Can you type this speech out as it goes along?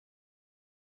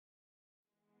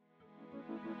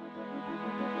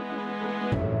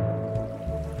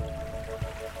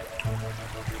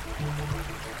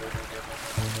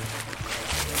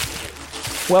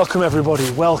Welcome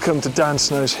everybody, welcome to Dan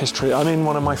Snow's History. I'm in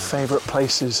one of my favourite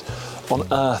places on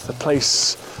earth, a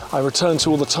place I return to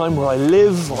all the time, where I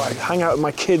live, where I hang out with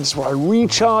my kids, where I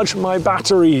recharge my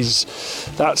batteries.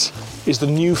 That is the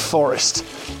New Forest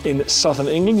in southern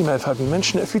England. You may have heard me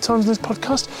mention it a few times in this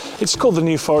podcast. It's called the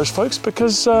New Forest, folks,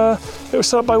 because it was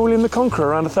set up by William the Conqueror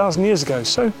around 1,000 years ago,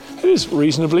 so it is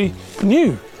reasonably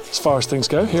new as far as things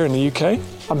go here in the UK.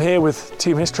 I'm here with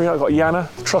Team History. I've got Yana,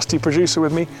 the trusty producer,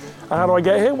 with me. And how do I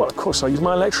get here? Well, of course, I use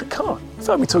my electric car. You've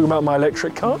heard me talking about my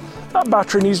electric car. That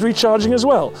battery needs recharging as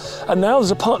well. And now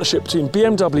there's a partnership between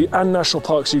BMW and National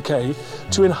Parks UK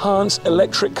to enhance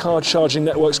electric car charging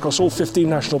networks across all 15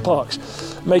 national parks,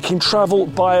 making travel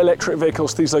by electric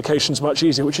vehicles to these locations much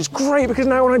easier, which is great because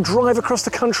now when I drive across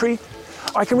the country,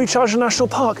 I can recharge in a national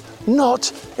park,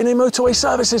 not in a motorway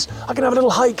services. I can have a little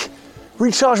hike,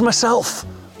 recharge myself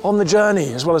on the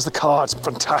journey as well as the car. It's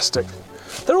fantastic.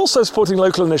 They're also supporting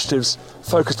local initiatives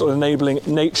focused on enabling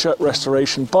nature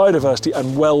restoration, biodiversity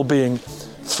and well-being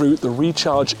through the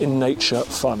Recharge in Nature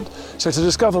Fund. So to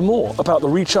discover more about the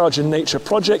Recharge in Nature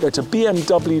project, go to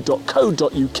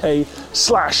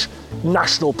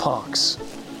bmw.co.uk/national parks.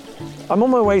 I'm on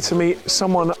my way to meet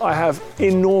someone I have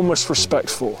enormous respect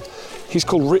for. He's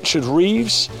called Richard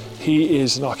Reeves. He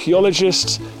is an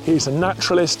archaeologist, he's a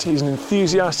naturalist, he's an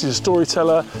enthusiast, he's a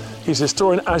storyteller, he's a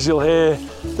historian, as you'll hear.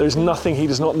 There's nothing he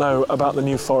does not know about the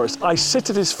New Forest. I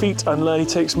sit at his feet and learn. He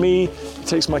takes me, he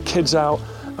takes my kids out,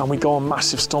 and we go on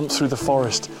massive stomps through the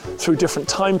forest, through different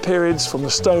time periods, from the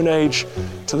Stone Age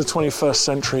to the 21st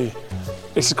century.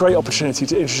 It's a great opportunity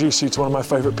to introduce you to one of my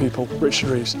favourite people, Richard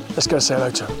Reeves. Let's go say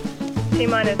hello to him.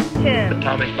 T-10. The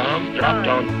atomic bomb dropped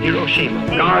on Hiroshima.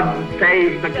 God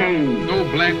save the king. No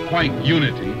black-white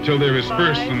unity till there is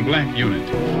first some black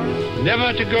unity.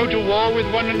 Never to go to war with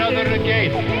one another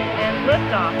again. And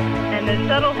liftoff, and the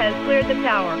shuttle has cleared the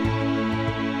tower.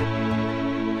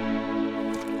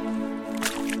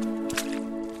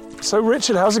 So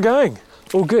Richard, how's it going?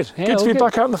 All good. Yeah, Good to be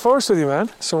back out in the forest with you, man.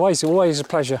 It's always a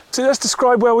pleasure. So let's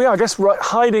describe where we are. I guess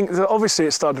hiding, obviously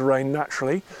it started to rain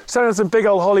naturally. Standing on some big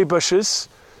old holly bushes,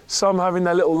 some having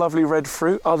their little lovely red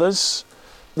fruit, others,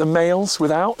 the males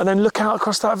without, and then look out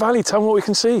across that valley. Tell me what we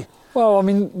can see. Well, I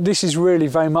mean, this is really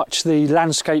very much the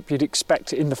landscape you'd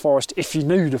expect in the forest if you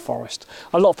knew the forest.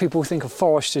 A lot of people think of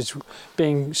forest as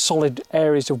being solid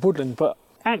areas of woodland, but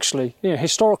actually,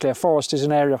 historically a forest is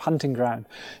an area of hunting ground.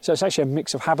 So it's actually a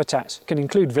mix of habitats. It can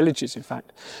include villages, in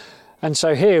fact. And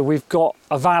so here we've got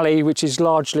a valley which is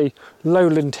largely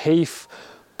lowland heath,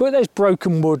 but there's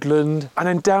broken woodland. And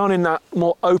then down in that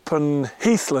more open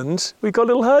heathland, we've got a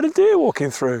little herd of deer walking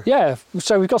through. Yeah,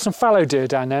 so we've got some fallow deer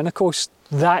down there, and of course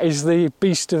that is the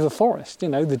beast of the forest.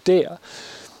 The deer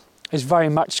is very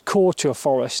much core to a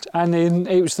forest, and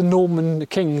it was the Norman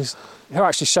kings who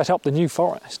actually set up the New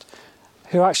Forest,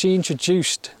 who actually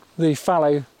introduced the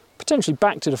fallow potentially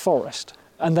back to the forest,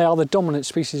 and they are the dominant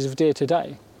species of deer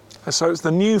today. And so it's the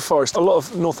New Forest. A lot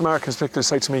of North Americans particularly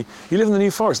say to me, you live in the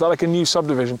New Forest, is that like a new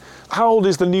subdivision? How old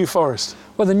is the New Forest?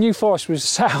 Well, the New Forest was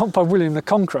set up by William the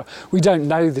Conqueror. We don't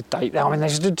know the date. I mean,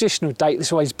 there's a traditional date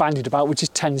that's always bandied about, which is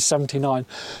 1079,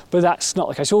 but that's not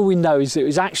the case. All we know is that it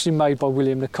was actually made by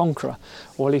William the Conqueror,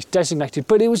 or at least designated,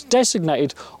 but it was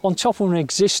designated on top of an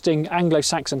existing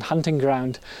Anglo-Saxon hunting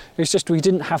ground. It's just we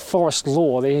didn't have forest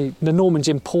law. The Normans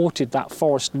imported that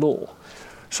forest law.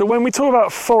 So when we talk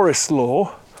about forest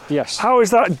law, yes, how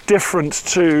is that different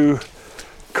to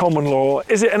common law?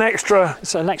 Is it an extra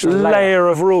layer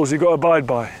of rules you've got to abide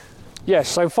by? Yes,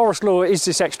 so forest law is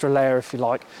this extra layer, if you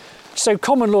like. So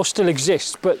common law still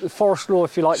exists, but the forest law,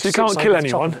 if you like... So you can't kill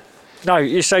anyone? No,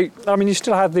 you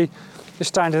still have the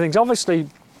standard things. Obviously,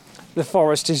 the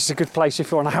forest is a good place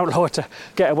if you're an outlaw to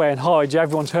get away and hide.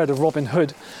 Everyone's heard of Robin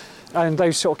Hood, and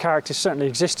those sort of characters certainly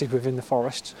existed within the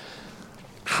forest.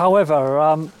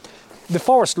 However, the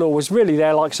forest law was really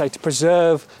there, like I say, to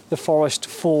preserve the forest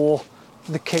for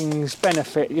the king's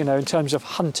benefit, in terms of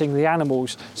hunting the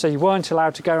animals. So you weren't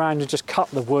allowed to go around and just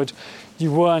cut the wood.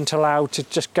 You weren't allowed to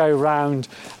just go around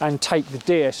and take the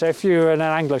deer. So if you're in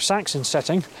an Anglo-Saxon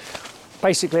setting,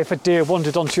 basically if a deer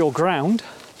wandered onto your ground,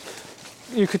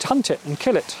 you could hunt it and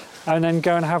kill it and then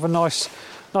go and have a nice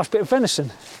bit of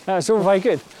venison. That's all very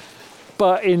good.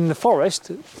 But in the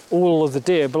forest, all of the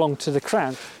deer belonged to the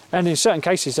crown. And in certain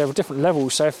cases, there were different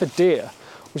levels. So if a deer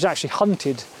was actually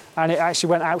hunted and it actually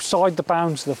went outside the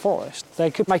bounds of the forest, they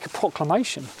could make a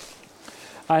proclamation.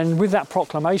 And with that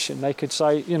proclamation, they could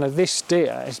say, this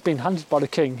deer has been hunted by the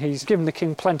king. He's given the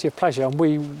king plenty of pleasure and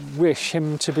we wish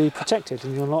him to be protected.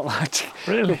 And you're not allowed to.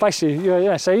 Really?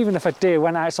 Basically, so even if a deer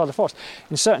went outside the forest,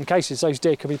 in certain cases, those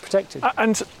deer could be protected.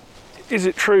 And is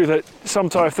it true that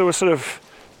sometimes if there were sort of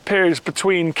periods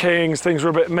between kings, things were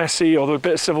a bit messy or there was a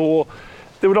bit of civil war,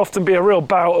 there would often be a real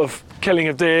bout of killing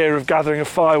of deer, of gathering of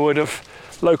firewood, of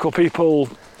local people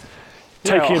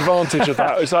taking advantage of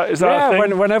that. Is that a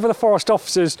thing? Whenever the forest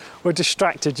officers were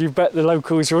distracted, you bet the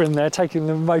locals were in there taking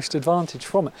the most advantage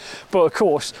from it. But of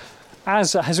course,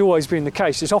 as has always been the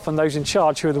case, it's often those in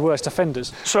charge who are the worst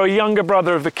offenders. So a younger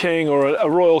brother of the king or a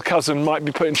royal cousin might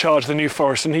be put in charge of the New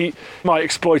Forest and he might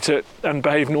exploit it and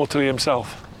behave naughtily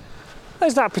himself.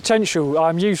 There's that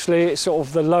potential. Usually it's sort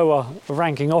of the lower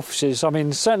ranking officers. I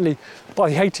mean, certainly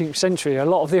by the 18th century, a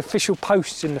lot of the official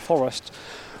posts in the forest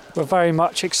were very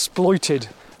much exploited.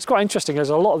 It's quite interesting, as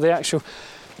a lot of the actual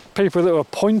people that were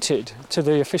appointed to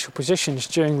the official positions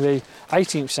during the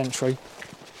 18th century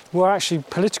were actually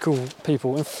political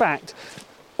people. In fact,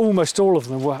 almost all of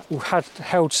them had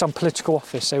held some political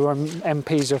office. They were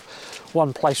MPs of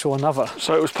one place or another.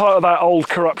 So it was part of that old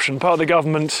corruption, part of the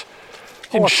government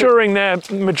ensuring their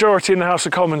majority in the House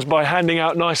of Commons by handing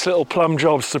out nice little plum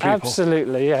jobs to people.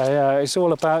 Absolutely, yeah. It's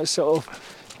all about sort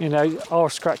of, I'll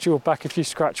scratch your back if you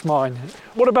scratch mine.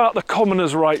 What about the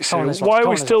commoners' rights here? Why are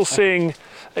we still seeing,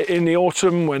 in the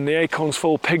autumn, when the acorns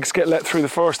fall, pigs get let through the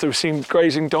forest? We've seen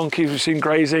grazing donkeys, we've seen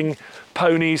grazing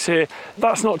ponies here.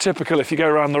 That's not typical if you go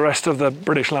around the rest of the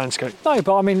British landscape. No,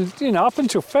 but I mean, up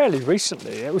until fairly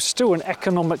recently, it was still an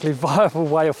economically viable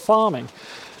way of farming.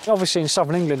 Obviously in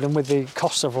southern England, and with the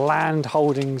cost of land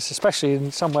holdings, especially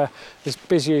in somewhere as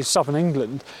busy as southern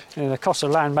England, the cost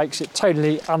of land makes it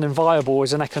totally unviable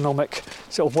as an economic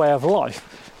sort of way of life.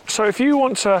 So if you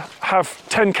want to have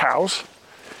 10 cows,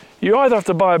 you either have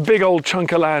to buy a big old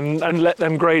chunk of land and let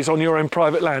them graze on your own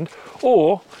private land,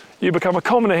 or you become a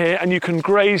commoner here and you can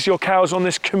graze your cows on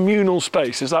this communal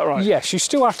space. Is that right? Yes, you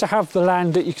still have to have the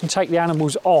land that you can take the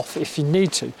animals off if you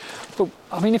need to. But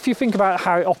I mean, if you think about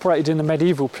how it operated in the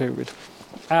medieval period,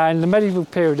 and the medieval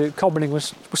period of commoning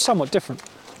was somewhat different.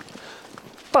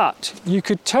 But you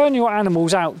could turn your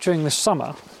animals out during the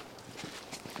summer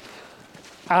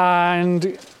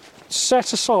and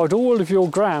set aside all of your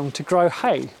ground to grow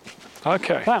hay.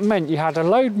 Okay. That meant you had a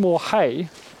load more hay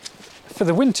for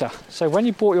the winter. So when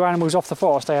you bought your animals off the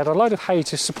forest, they had a load of hay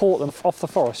to support them off the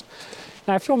forest.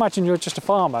 Now, if you imagine you're just a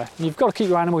farmer, and you've got to keep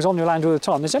your animals on your land all the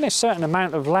time, there's only a certain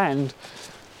amount of land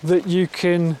that you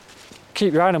can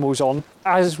keep your animals on,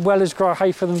 as well as grow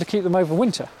hay for them to keep them over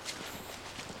winter.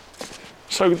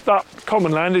 So that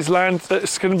common land is land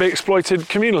that's going to be exploited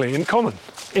communally, in common?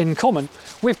 In common,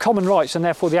 with common rights and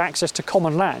therefore the access to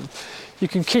common land, you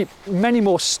can keep many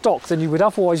more stock than you would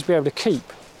otherwise be able to keep.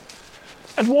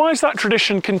 And why is that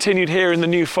tradition continued here in the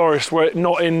New Forest, where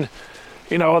not in,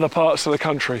 other parts of the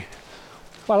country?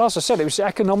 Well, as I said, it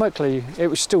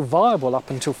was still viable up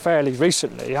until fairly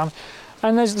recently. And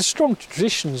there's the strong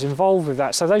traditions involved with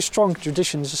that. So those strong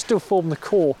traditions still form the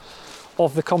core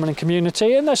of the commoning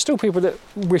community, and there's still people that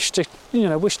wish to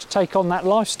take on that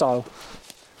lifestyle.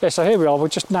 Yeah, so here we are. We're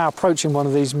just now approaching one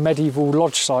of these medieval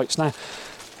lodge sites. Now,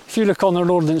 if you look on an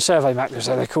Ordnance Survey map,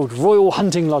 they're called Royal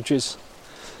Hunting Lodges.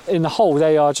 In the whole,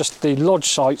 they are just the lodge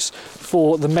sites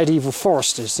for the medieval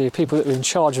foresters, the people that were in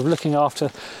charge of looking after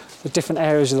the different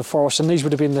areas of the forest. And these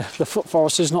would have been the foot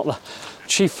foresters, not the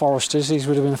chief foresters. These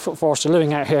would have been the foot forester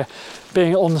living out here,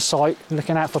 being on the site,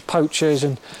 looking out for poachers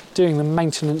and doing the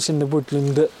maintenance in the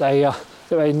woodland that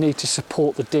they need to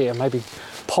support the deer, maybe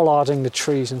pollarding the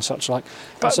trees and such like.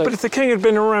 But if the king had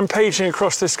been rampaging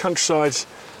across this countryside,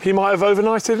 he might have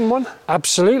overnighted in one?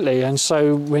 Absolutely, and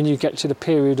so when you get to the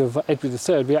period of Edward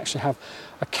III, we actually have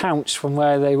accounts from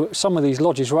where some of these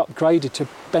lodges were upgraded to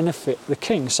benefit the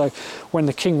king. So when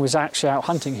the king was actually out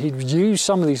hunting, he'd use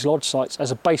some of these lodge sites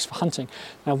as a base for hunting.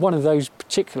 Now, one of those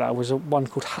particular was one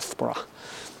called Hathborough.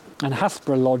 And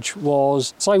Hathborough Lodge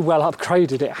was so well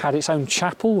upgraded, it had its own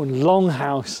chapel and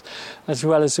longhouse, as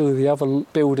well as all the other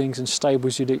buildings and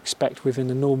stables you'd expect within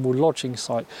a normal lodging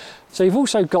site. So you've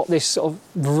also got this sort of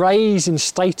raise in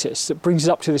status that brings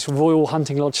it up to this Royal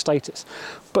Hunting Lodge status.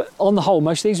 But on the whole,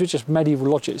 most of these were just medieval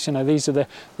lodges. These are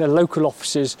their local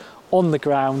offices on the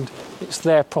ground. It's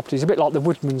their properties, a bit like the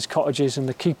woodman's cottages and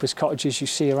the keeper's cottages you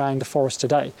see around the forest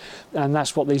today. And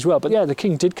that's what these were. But yeah, the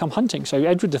king did come hunting. So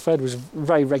Edward III was a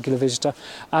very regular visitor,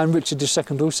 and Richard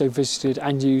II also visited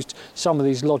and used some of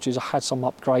these lodges. I had some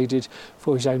upgraded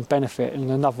for his own benefit,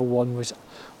 and another one was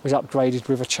upgraded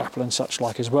with a chapel and such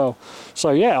like as well.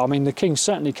 So yeah, I mean, the king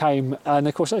certainly came, and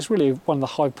of course that's really one of the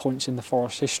high points in the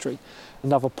forest history.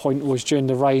 Another point was during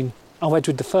the reign of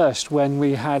Edward I, when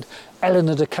we had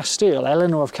Eleanor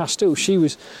of Castile. She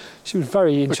was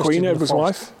very interested. The Queen, in Edward's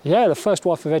wife? Yeah, the first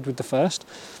wife of Edward I.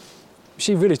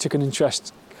 She really took an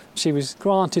interest She was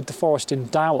granted the forest in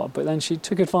dower, but then she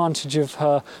took advantage of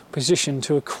her position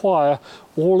to acquire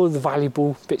all of the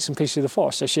valuable bits and pieces of the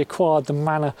forest. So she acquired the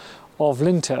manor of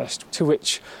Lyndhurst, to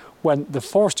which went the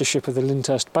forestership of the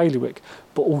Lyndhurst bailiwick,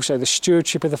 but also the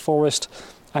stewardship of the forest.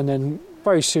 And then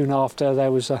very soon after,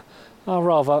 there was a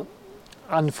rather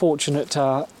unfortunate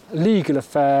legal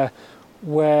affair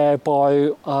whereby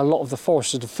a lot of the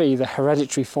foresters of fee, the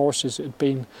hereditary foresters that had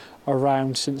been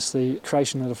around since the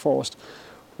creation of the forest,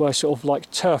 were sort of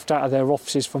like turfed out of their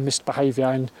offices for misbehaviour,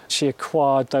 and she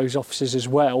acquired those offices as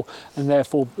well, and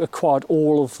therefore acquired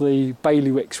all of the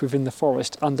bailiwicks within the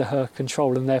forest under her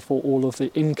control, and therefore all of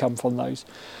the income from those.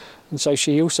 And so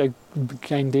she also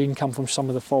gained the income from some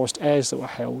of the forest heirs that were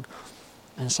held.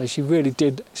 And so she really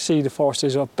did see the forest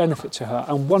as a benefit to her.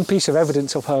 And one piece of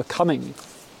evidence of her coming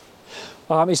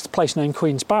is the place named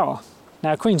Queen's Bower.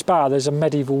 Now, Queen's Bower, there's a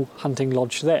medieval hunting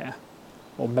lodge there,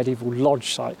 or medieval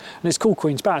lodge site, and it's called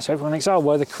Queen's Bower, so everyone thinks, oh,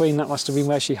 well, the Queen, that must have been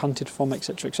where she hunted from,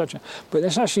 etc., etc. But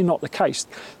that's actually not the case.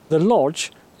 The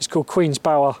lodge is called Queen's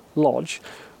Bower Lodge,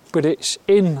 but it's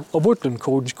in a woodland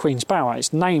called Queen's Bower.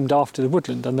 It's named after the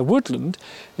woodland, and the woodland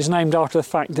is named after the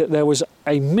fact that there was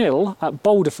a mill at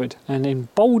Boulderford, and in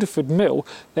Boulderford Mill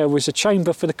there was a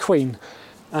chamber for the Queen,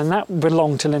 and that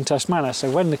belonged to Lyndhurst Manor. So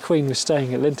when the Queen was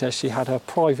staying at Lyndhurst, she had her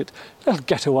private little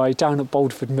getaway down at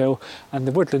Boulderford Mill, and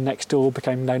the woodland next door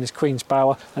became known as Queen's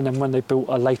Bower. And then when they built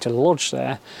a later lodge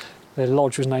there, the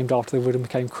lodge was named after the wood and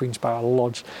became Queen's Bower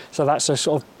Lodge. So that's a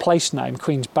sort of place name,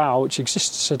 Queen's Bower, which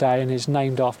exists today and is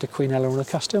named after Queen Eleanor of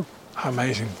Castile. How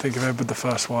amazing! Think of Edward the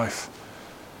First wife.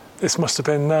 This must have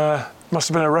been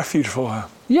a refuge for her.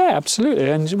 Yeah, absolutely.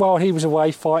 And while he was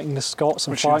away fighting the Scots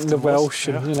and fighting the Welsh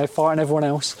yeah. and fighting everyone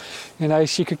else,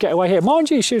 she could get away here.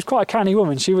 Mind you, she was quite a canny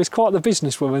woman. She was quite the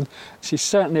businesswoman. She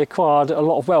certainly acquired a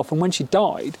lot of wealth. And when she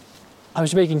died, there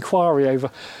was a big inquiry over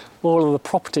all of the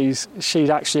properties she'd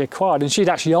actually acquired, and she'd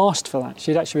actually asked for that.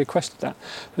 She'd actually requested that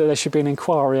there should be an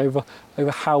inquiry over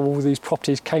how all these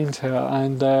properties came to her.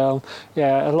 And a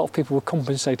lot of people were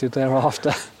compensated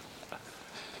thereafter.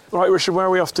 Right, Richard, where are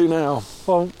we off to now?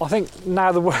 Well, I think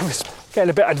now the weather's getting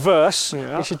a bit adverse,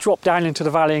 Yeah. we should drop down into the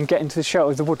valley and get into the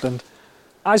shelter of the woodland.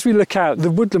 As we look out,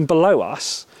 the woodland below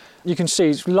us, you can see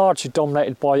it's largely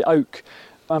dominated by oak.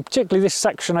 Particularly this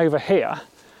section over here,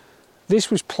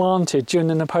 this was planted during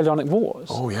the Napoleonic Wars.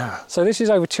 Oh, yeah. So this is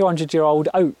over 200-year-old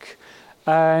oak,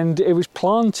 and it was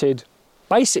planted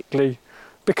basically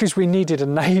because we needed a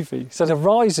navy. So the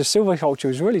rise of silviculture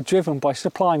was really driven by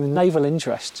supplying the naval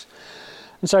interests.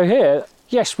 And so here,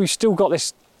 yes, we've still got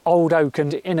this old oak,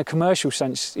 and in a commercial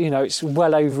sense, it's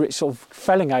well over its sort of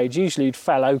felling age. Usually you'd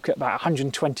fell oak at about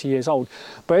 120 years old.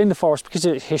 But in the forest, because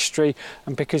of its history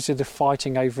and because of the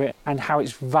fighting over it and how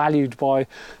it's valued by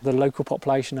the local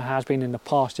population and has been in the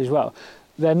past as well,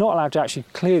 they're not allowed to actually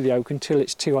clear the oak until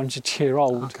it's 200 years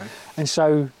old. Okay. And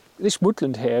so this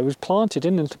woodland here was planted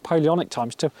in the Napoleonic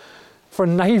times for a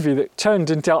navy that turned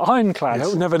into ironclads.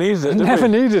 Yeah, we never needed it, Never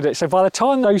needed it. So by the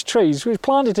time those trees were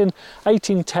planted in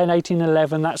 1810,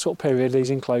 1811, that sort of period, these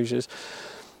enclosures,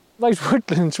 those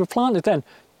woodlands were planted then.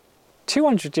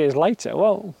 200 years later,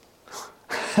 well,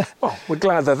 we're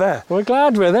glad they're there. we're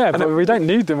glad we're there, but we don't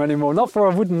need them anymore, not for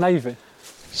a wooden navy.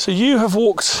 So you have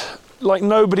walked like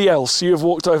nobody else. You have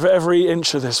walked over every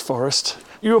inch of this forest.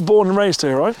 You were born and raised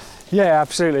here, right? Yeah,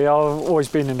 absolutely. I've always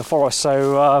been in the forest,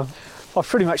 so I was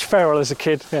pretty much feral as a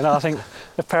kid. I think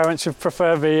the parents would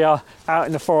prefer me out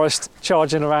in the forest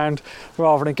charging around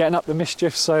rather than getting up the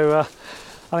mischief, so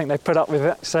I think they put up with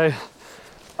it. So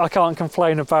I can't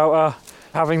complain about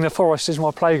having the forest as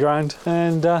my playground,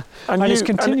 and it's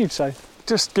continued so.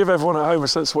 Just give everyone at home a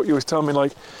sense of what you always tell me,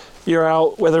 like you're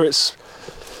out, whether it's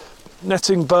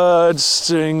netting birds,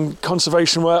 doing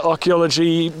conservation work,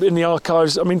 archaeology, in the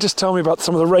archives. I mean, just tell me about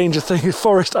some of the range of things,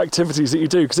 forest activities that you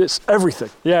do, because it's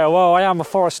everything. Yeah, well, I am a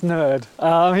forest nerd.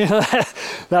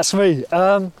 That's me.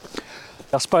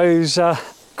 I suppose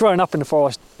growing up in the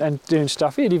forest and doing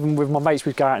stuff, even with my mates,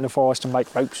 we'd go out in the forest and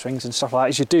make rope swings and stuff like that,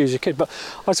 as you do as a kid. But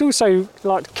I was also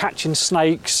like catching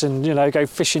snakes and, go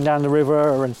fishing down the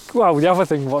river. And, well, the other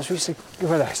thing was, the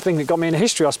thing that got me into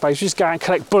history, I suppose, we used to go out and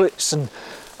collect bullets and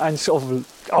sort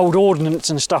of old ordnance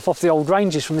and stuff off the old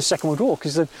ranges from the Second World War,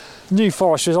 because the New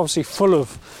Forest was obviously full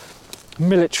of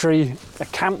military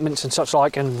encampments and such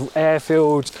like, and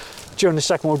airfields during the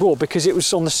Second World War, because it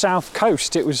was on the south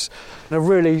coast. It was a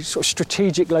really sort of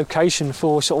strategic location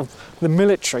for sort of the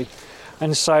military,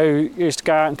 and so you used to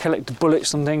go out and collect the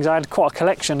bullets and things. I had quite a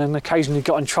collection, and occasionally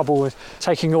got in trouble with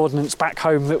taking ordnance back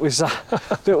home that was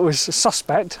that was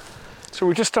suspect. So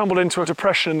we just stumbled into a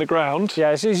depression in the ground. Yeah,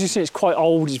 as you see, it's quite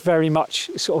old. It's very much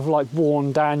sort of like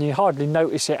worn down. You hardly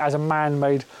notice it as a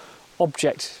man-made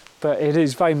object, but it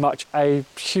is very much a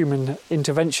human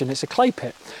intervention. It's a clay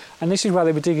pit, and this is where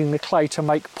they were digging the clay to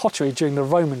make pottery during the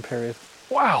Roman period.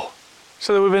 Wow.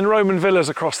 So there would have been Roman villas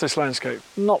across this landscape.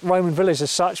 Not Roman villas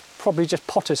as such, probably just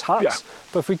potters' huts. Yeah.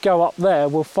 But if we go up there,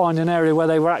 we'll find an area where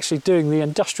they were actually doing the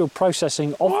industrial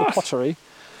processing of the pottery,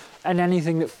 and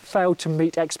anything that failed to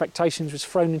meet expectations was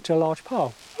thrown into a large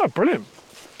pile. Oh, brilliant.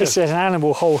 There's an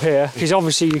animal hole here, because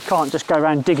obviously you can't just go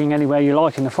around digging anywhere you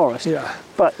like in the forest. Yeah.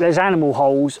 But there's animal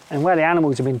holes, and where the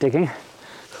animals have been digging,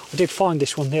 I did find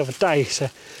this one the other day, so,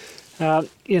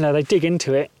 you know, they dig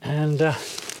into it, and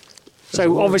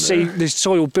so obviously the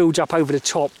soil builds up over the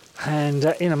top, and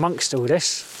in amongst all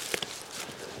this,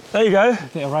 There you go. a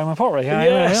bit of Roman pottery.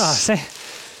 Yes. There we are,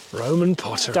 see? Roman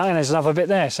pottery. Down there's another bit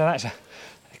there, so that's a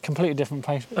completely different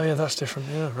place. Oh yeah, that's different.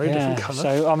 Yeah, very different colour.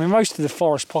 So, I mean, most of the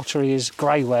forest pottery is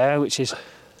greyware, which is,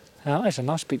 there's a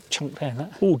nice big chunk there.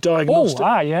 That. All diagnostic.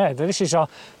 Yeah, this is a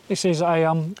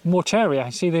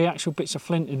mortaria. See the actual bits of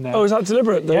flint in there. Oh, is that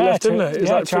deliberate? They left in there? Is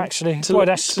that to actually, well,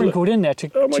 that's sprinkled in there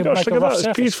to Oh my to gosh, make look a at rough that. It's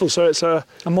surface. beautiful. So it's a...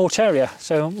 A mortaria,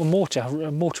 so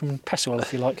a mortar and pestle,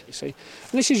 if you like. You see,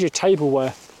 and this is your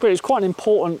tableware, but it's quite an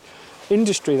important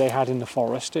industry they had in the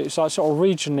forest. It's like sort of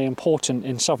regionally important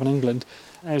in southern England.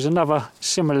 There's another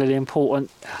similarly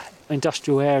important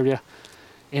industrial area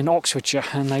in Oxfordshire,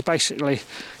 and they basically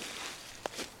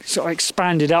sort of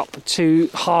expanded up to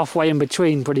halfway in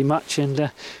between, pretty much. And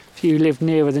if you lived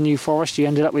nearer the New Forest, you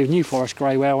ended up with New Forest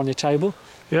greyware on your table.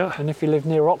 Yeah. And if you lived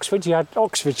near Oxford, you had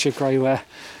Oxfordshire greyware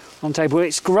on table.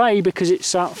 It's grey because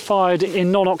it's fired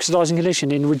in non-oxidising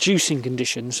condition, in reducing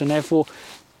conditions, and therefore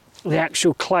the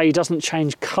actual clay doesn't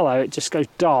change colour, it just goes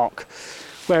dark.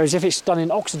 Whereas if it's done in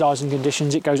oxidising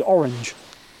conditions, it goes orange.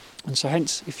 And so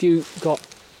hence, if you got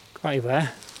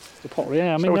greyware, the pottery,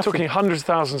 yeah, I mean... So we're talking hundreds of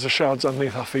thousands of shards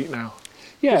underneath our feet now.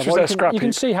 Yeah, Which was their scrap you can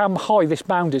heap. see how high this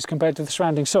mound is compared to the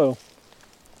surrounding soil.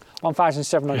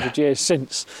 1,700 years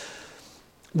since,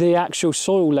 the actual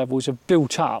soil levels have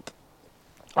built up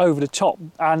over the top,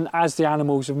 and as the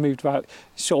animals have moved about,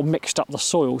 it's sort of mixed up the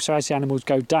soil, so as the animals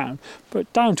go down,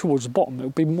 but down towards the bottom, it'll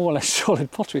be more or less solid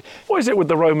pottery. What is it with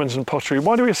the Romans and pottery?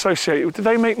 Why do we associate it? Did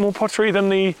they make more pottery than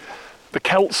the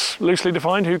Celts, loosely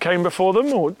defined, who came before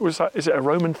them, or is it a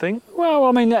Roman thing? Well,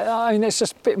 I mean, it's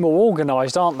just a bit more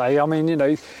organised, aren't they? I mean, you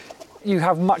know, you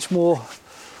have much more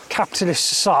capitalist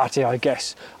society, I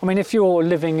guess. I mean, if you're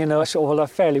living in a sort of a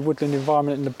fairly woodland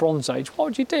environment in the Bronze Age, what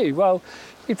would you do? Well,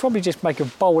 you'd probably just make a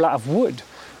bowl out of wood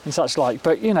and such like.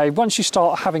 But, you know, once you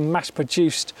start having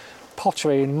mass-produced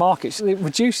pottery in markets, it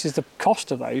reduces the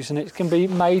cost of those, and it can be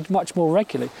made much more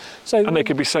regularly. So, And they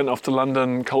could be sent off to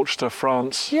London, Colchester,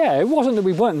 France. yeah, it wasn't that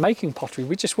we weren't making pottery,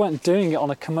 we just weren't doing it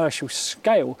on a commercial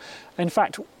scale. In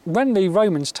fact, when the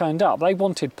Romans turned up, they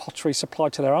wanted pottery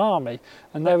supplied to their army,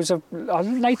 and there was a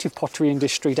native pottery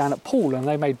industry down at Poole, and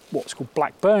they made what's called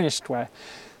black burnished ware.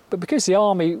 But because the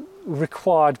army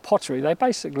required pottery, they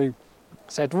basically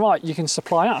said, right, you can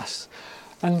supply us.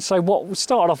 And so what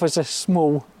started off as a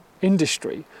small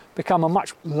industry become a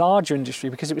much larger industry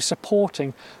because it was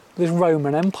supporting the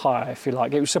Roman Empire, if you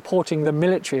like. It was supporting the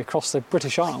military across the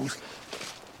British Isles.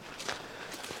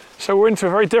 So we're into a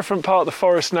very different part of the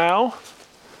forest now.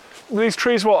 These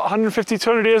trees, what, 150,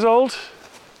 200 years old?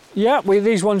 Yeah,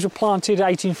 these ones were planted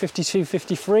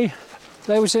 1852-53.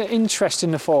 There was an interest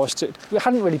in the forest. It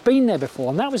hadn't really been there before,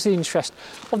 and that was the interest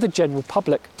of the general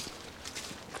public.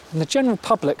 And the general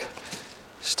public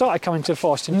started coming to the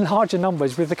forest in larger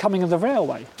numbers with the coming of the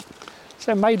railway.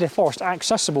 So it made the forest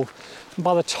accessible. And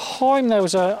by the time there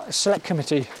was a select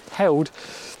committee held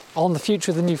on the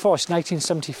future of the New Forest in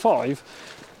 1875,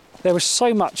 there was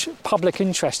so much public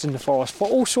interest in the forest for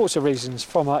all sorts of reasons,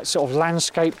 from a sort of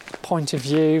landscape point of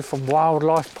view, from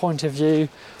wildlife point of view,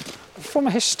 from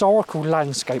a historical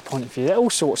landscape point of view, all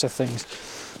sorts of things.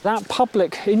 That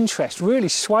public interest really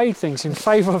swayed things in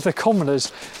favour of the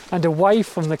commoners and away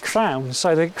from the Crown,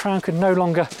 so the Crown could no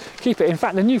longer keep it. In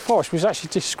fact, the New Forest was actually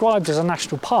described as a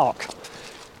national park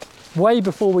way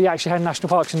before we actually had national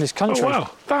parks in this country. Oh,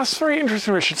 wow. That's very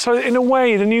interesting, Richard. So in a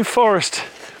way, the New Forest,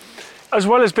 as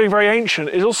well as being very ancient,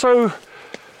 is also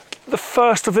the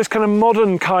first of this kind of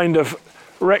modern kind of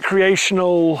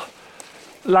recreational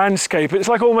landscape. It's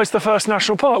like almost the first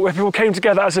national park where people came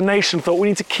together as a nation, thought we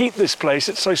need to keep this place,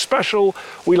 it's so special,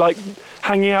 we like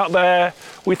hanging out there,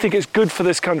 we think it's good for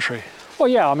this country. Well,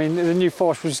 yeah, I mean, the New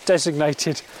Forest was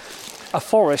designated a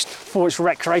forest for its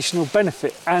recreational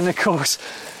benefit, and of course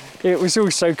it was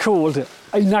also called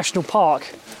a national park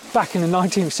back in the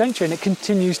 19th century, and it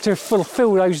continues to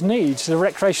fulfil those needs, the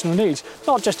recreational needs,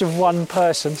 not just of one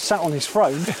person sat on his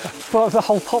throne, but of the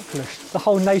whole populace, the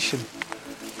whole nation.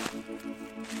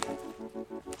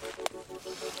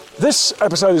 This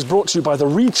episode is brought to you by the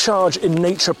Recharge in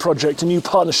Nature project, a new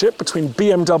partnership between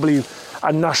BMW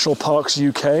and National Parks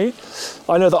UK.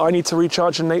 I know that I need to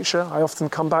recharge in nature. I often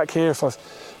come back here if I've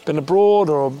been abroad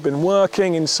or been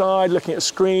working inside, looking at a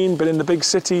screen, been in the big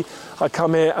city. I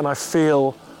come here and I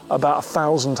feel about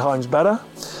 1,000 times better.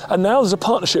 And now there's a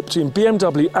partnership between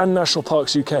BMW and National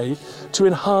Parks UK to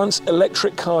enhance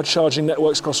electric car charging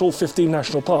networks across all 15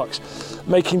 national parks,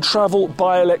 making travel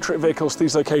by electric vehicles to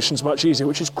these locations much easier,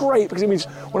 which is great because it means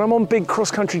when I'm on big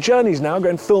cross-country journeys now,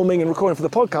 going filming and recording for the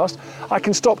podcast, I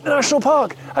can stop at a national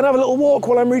park and have a little walk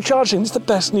while I'm recharging. It's the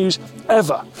best news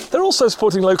ever. They're also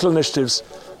supporting local initiatives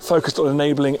focused on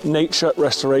enabling nature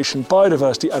restoration,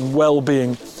 biodiversity and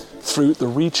well-being through the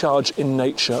Recharge in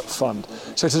Nature Fund.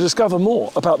 So to discover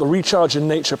more about the Recharge in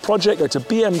Nature project, go to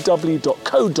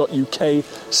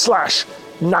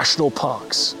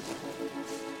bmw.co.uk/nationalparks.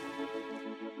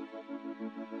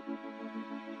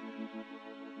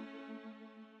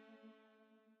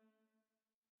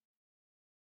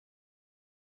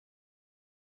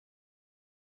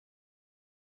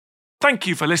 Thank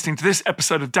you for listening to this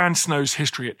episode of Dan Snow's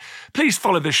History Hit. Please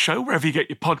follow this show wherever you get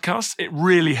your podcasts. It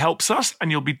really helps us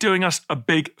and you'll be doing us a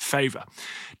big favour.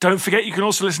 Don't forget you can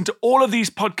also listen to all of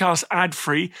these podcasts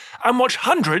ad-free and watch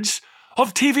hundreds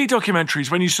of TV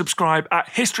documentaries when you subscribe at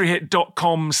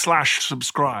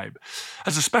historyhit.com/subscribe.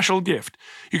 As a special gift,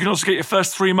 you can also get your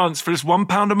first 3 months for just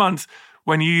 £1 a month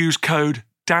when you use code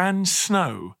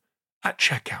DANSNOW at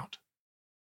checkout.